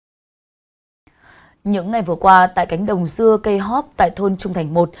Những ngày vừa qua, tại cánh đồng dưa Cây Hóp tại thôn Trung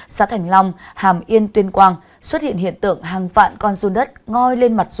Thành 1, xã Thành Long, Hàm Yên, Tuyên Quang xuất hiện hiện tượng hàng vạn con giun đất ngoi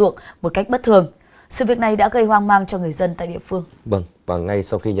lên mặt ruộng một cách bất thường. Sự việc này đã gây hoang mang cho người dân tại địa phương. Vâng, và ngay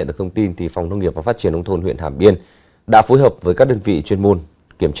sau khi nhận được thông tin thì Phòng Nông nghiệp và Phát triển nông thôn huyện Hàm Yên đã phối hợp với các đơn vị chuyên môn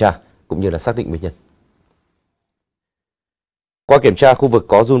kiểm tra cũng như là xác định nguyên nhân. Qua kiểm tra, khu vực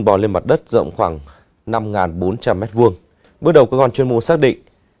có giun bò lên mặt đất rộng khoảng 5.400 m². Bước đầu cơ quan chuyên môn xác định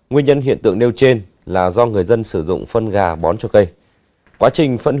nguyên nhân hiện tượng nêu trên là do người dân sử dụng phân gà bón cho cây. Quá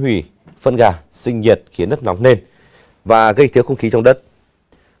trình phân hủy phân gà sinh nhiệt khiến đất nóng lên và gây thiếu không khí trong đất.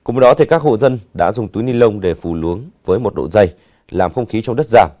 Cùng với đó thì các hộ dân đã dùng túi ni lông để phủ luống với một độ dày làm không khí trong đất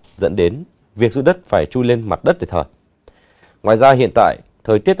giảm, dẫn đến việc giữ đất phải chui lên mặt đất để thở. Ngoài ra hiện tại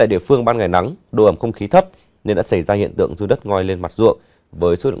thời tiết tại địa phương ban ngày nắng, độ ẩm không khí thấp nên đã xảy ra hiện tượng giun đất ngoi lên mặt ruộng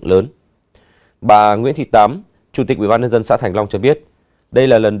với số lượng lớn. Bà Nguyễn Thị Tám, Chủ tịch Ủy ban nhân dân xã Thành Long cho biết, đây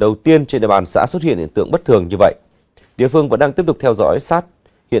là lần đầu tiên trên địa bàn xã xuất hiện hiện tượng bất thường như vậy. Địa phương vẫn đang tiếp tục theo dõi sát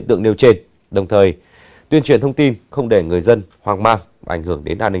hiện tượng nêu trên, đồng thời tuyên truyền thông tin không để người dân hoang mang và ảnh hưởng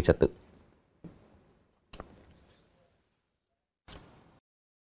đến an ninh trật tự.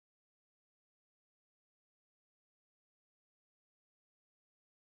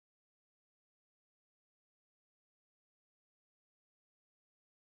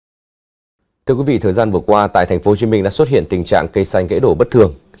 Thưa quý vị, thời gian vừa qua tại thành phố Hồ Chí Minh đã xuất hiện tình trạng cây xanh gãy đổ bất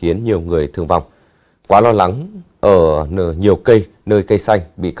thường khiến nhiều người thương vong. Quá lo lắng ở nhiều nơi cây xanh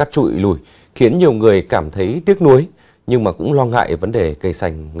bị cắt trụi lùi khiến nhiều người cảm thấy tiếc nuối nhưng mà cũng lo ngại vấn đề cây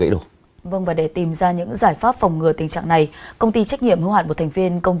xanh gãy đổ. Vâng, và để tìm ra những giải pháp phòng ngừa tình trạng này, công ty trách nhiệm hữu hạn một thành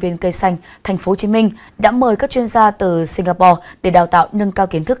viên công viên cây xanh thành phố Hồ Chí Minh đã mời các chuyên gia từ Singapore để đào tạo nâng cao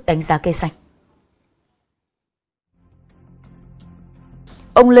kiến thức đánh giá cây xanh.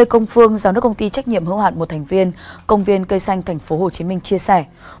 Ông Lê Công Phương, giám đốc công ty trách nhiệm hữu hạn một thành viên công viên cây xanh thành phố Hồ Chí Minh chia sẻ,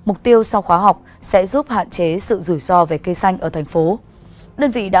 mục tiêu sau khóa học sẽ giúp hạn chế sự rủi ro về cây xanh ở thành phố.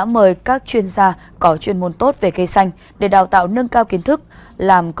 Đơn vị đã mời các chuyên gia có chuyên môn tốt về cây xanh để đào tạo nâng cao kiến thức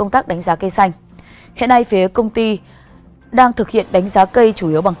làm công tác đánh giá cây xanh. Hiện nay phía công ty đang thực hiện đánh giá cây chủ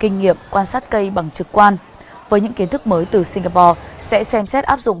yếu bằng kinh nghiệm quan sát cây bằng trực quan. Với những kiến thức mới từ Singapore sẽ xem xét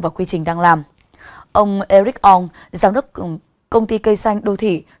áp dụng vào quy trình đang làm. Ông Eric Ong, giám đốc công ty cây xanh đô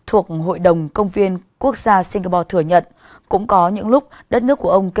thị thuộc Hội đồng Công viên Quốc gia Singapore thừa nhận, cũng có những lúc đất nước của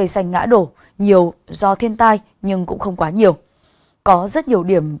ông cây xanh ngã đổ nhiều do thiên tai nhưng cũng không quá nhiều. Có rất nhiều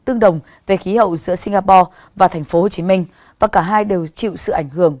điểm tương đồng về khí hậu giữa Singapore và thành phố Hồ Chí Minh và cả hai đều chịu sự ảnh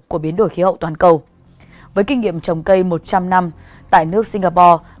hưởng của biến đổi khí hậu toàn cầu. Với kinh nghiệm trồng cây 100 năm tại nước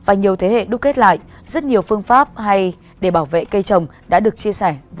Singapore và nhiều thế hệ đúc kết lại, rất nhiều phương pháp hay để bảo vệ cây trồng đã được chia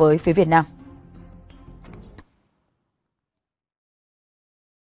sẻ với phía Việt Nam.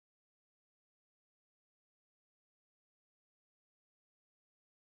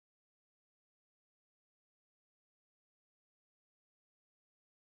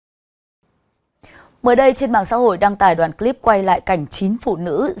 Mới đây, trên mạng xã hội đăng tải đoạn clip quay lại cảnh 9 phụ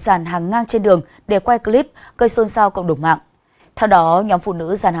nữ dàn hàng ngang trên đường để quay clip gây xôn xao cộng đồng mạng. Theo đó, nhóm phụ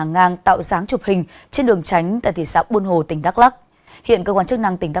nữ dàn hàng ngang tạo dáng chụp hình trên đường Chánh tại thị xã Buôn Hồ, tỉnh Đắk Lắk. Hiện cơ quan chức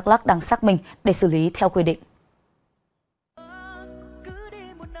năng tỉnh Đắk Lắk đang xác minh để xử lý theo quy định.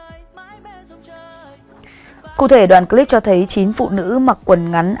 Cụ thể, đoạn clip cho thấy 9 phụ nữ mặc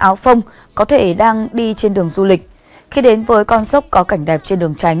quần ngắn áo phông có thể đang đi trên đường du lịch. Khi đến với con dốc có cảnh đẹp trên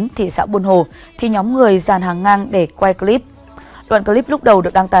đường Chánh, thị xã Buôn Hồ, thì nhóm người dàn hàng ngang để quay clip. Đoạn clip lúc đầu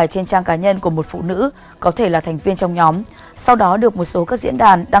được đăng tải trên trang cá nhân của một phụ nữ, có thể là thành viên trong nhóm. Sau đó được một số các diễn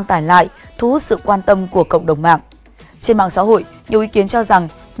đàn đăng tải lại, thu hút sự quan tâm của cộng đồng mạng. Trên mạng xã hội, nhiều ý kiến cho rằng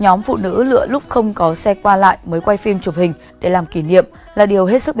nhóm phụ nữ lựa lúc không có xe qua lại mới quay phim chụp hình để làm kỷ niệm là điều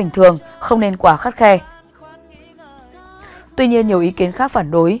hết sức bình thường, không nên quá khắt khe. Tuy nhiên, nhiều ý kiến khác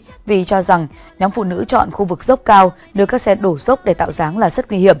phản đối vì cho rằng nhóm phụ nữ chọn khu vực dốc cao, nơi các xe đổ dốc để tạo dáng là rất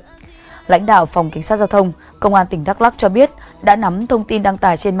nguy hiểm. Lãnh đạo Phòng Cảnh sát Giao thông, Công an tỉnh Đắk Lắk cho biết đã nắm thông tin đăng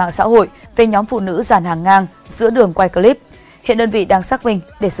tải trên mạng xã hội về nhóm phụ nữ dàn hàng ngang giữa đường quay clip. Hiện đơn vị đang xác minh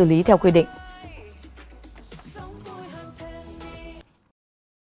để xử lý theo quy định.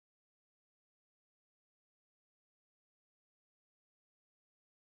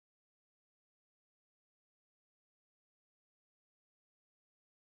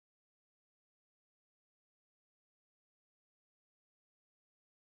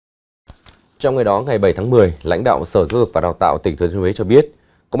 Trong ngày đó, ngày 7 tháng 10, lãnh đạo Sở Giáo dục và Đào tạo tỉnh Thừa Thiên Huế cho biết,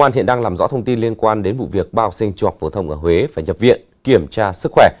 Công an hiện đang làm rõ thông tin liên quan đến vụ việc 3 học sinh trung học phổ thông ở Huế phải nhập viện kiểm tra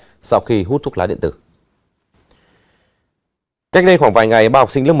sức khỏe sau khi hút thuốc lá điện tử. Cách đây khoảng vài ngày, 3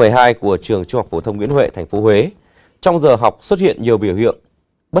 học sinh lớp 12 của trường Trung học phổ thông Nguyễn Huệ, thành phố Huế, trong giờ học xuất hiện nhiều biểu hiện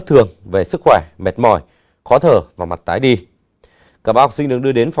bất thường về sức khỏe, mệt mỏi, khó thở và mặt tái đi. Cả 3 học sinh được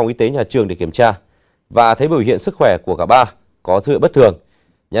đưa đến phòng y tế nhà trường để kiểm tra. và thấy biểu hiện sức khỏe của cả ba có dấu hiệu bất thường,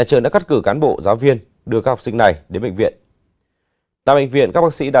 nhà trường đã cắt cử cán bộ giáo viên đưa các học sinh này đến bệnh viện. Tại bệnh viện, các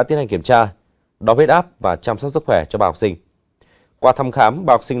bác sĩ đã tiến hành kiểm tra, đo huyết áp và chăm sóc sức khỏe cho ba học sinh. Qua thăm khám,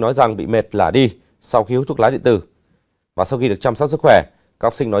 ba học sinh nói rằng bị mệt lả đi sau khi hút thuốc lá điện tử. Và sau khi được chăm sóc sức khỏe, các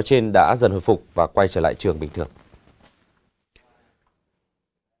học sinh nói trên đã dần hồi phục và quay trở lại trường bình thường.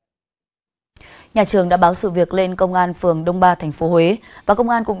 Nhà trường đã báo sự việc lên Công an phường Đông Ba, thành phố Huế và công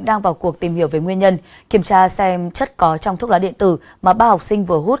an cũng đang vào cuộc tìm hiểu về nguyên nhân, kiểm tra xem chất có trong thuốc lá điện tử mà ba học sinh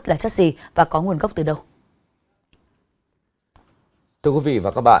vừa hút là chất gì và có nguồn gốc từ đâu. Thưa quý vị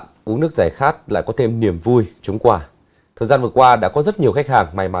và các bạn, uống nước giải khát lại có thêm niềm vui trúng quà. Thời gian vừa qua đã có rất nhiều khách hàng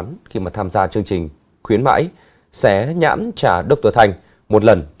may mắn khi mà tham gia chương trình khuyến mãi xé nhãn trà Dr. Thành một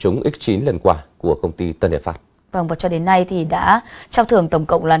lần trúng X9 lần quà của công ty Tân Hiệp Phát. Vâng, và cho đến nay thì đã trao thưởng tổng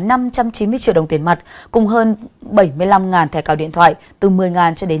cộng là 590 triệu đồng tiền mặt cùng hơn 75.000 thẻ cào điện thoại từ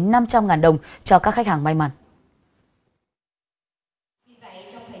 10.000 cho đến 500.000 đồng cho các khách hàng may mắn.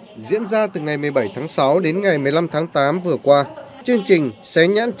 Diễn ra từ ngày 17 tháng 6 đến ngày 15 tháng 8 vừa qua, chương trình xé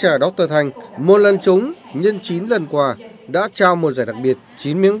nhãn trà Dr. Thành một lần trúng nhân 9 lần quà đã trao một giải đặc biệt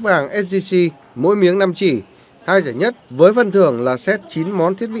 9 miếng vàng SJC, mỗi miếng 5 chỉ, 2 giải nhất với phần thưởng là set 9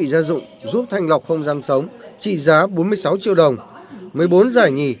 món thiết bị gia dụng giúp thanh lọc không gian sống trị giá 46 triệu đồng, 14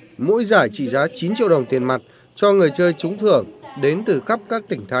 giải nhì, mỗi giải trị giá 9 triệu đồng tiền mặt cho người chơi trúng thưởng đến từ khắp các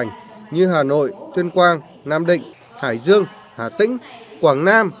tỉnh thành như Hà Nội, Tuyên Quang, Nam Định, Hải Dương, Hà Tĩnh, Quảng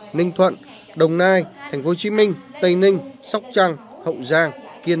Nam, Ninh Thuận, Đồng Nai, Thành phố Hồ Chí Minh, Tây Ninh, Sóc Trăng, Hậu Giang,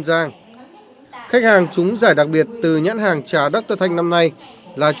 Kiên Giang. Khách hàng trúng giải đặc biệt từ nhãn hàng trà Dr. Thành năm nay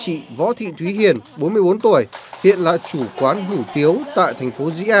là chị Võ Thị Thúy Hiền, 44 tuổi, hiện là chủ quán hủ tiếu tại thành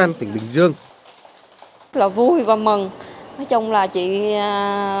phố Dĩ An, tỉnh Bình Dương. Là vui và mừng. Nói chung là chị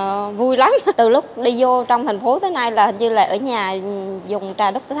vui lắm. Từ lúc đi vô trong thành phố tới nay là hình như là ở nhà dùng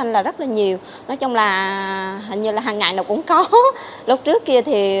trà Dr. Thành là rất là nhiều. Nói chung là hình như là hàng ngày nào cũng có. Lúc trước kia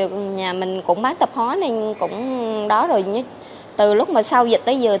thì nhà mình cũng bán tạp hóa nên cũng đó rồi. Từ lúc mà sau dịch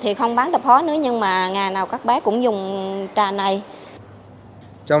tới giờ thì không bán tạp hóa nữa, nhưng mà ngày nào các bé cũng dùng trà này.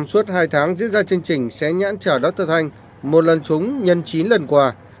 Trong suốt 2 tháng diễn ra chương trình xé nhãn trà Dr. Thành một lần trúng nhân 9 lần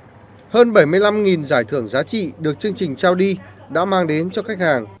quà, hơn 75.000 giải thưởng giá trị được chương trình trao đi đã mang đến cho khách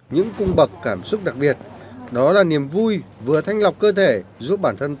hàng những cung bậc cảm xúc đặc biệt. Đó là niềm vui vừa thanh lọc cơ thể, giúp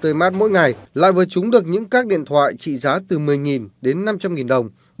bản thân tươi mát mỗi ngày, lại vừa trúng được những các điện thoại trị giá từ 10.000 đến 500.000 đồng,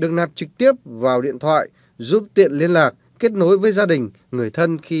 được nạp trực tiếp vào điện thoại, giúp tiện liên lạc, kết nối với gia đình, người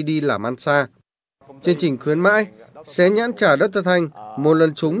thân khi đi làm ăn xa. Chương trình khuyến mãi xé nhãn trà Dr. Thành một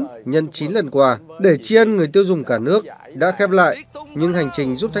lần trúng nhân 9 lần quà để tri ân người tiêu dùng cả nước đã khép lại, nhưng hành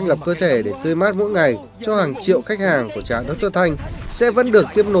trình giúp thanh lọc cơ thể để tươi mát mỗi ngày cho hàng triệu khách hàng của trà Dr. Thành sẽ vẫn được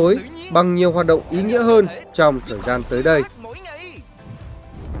tiếp nối bằng nhiều hoạt động ý nghĩa hơn trong thời gian tới đây.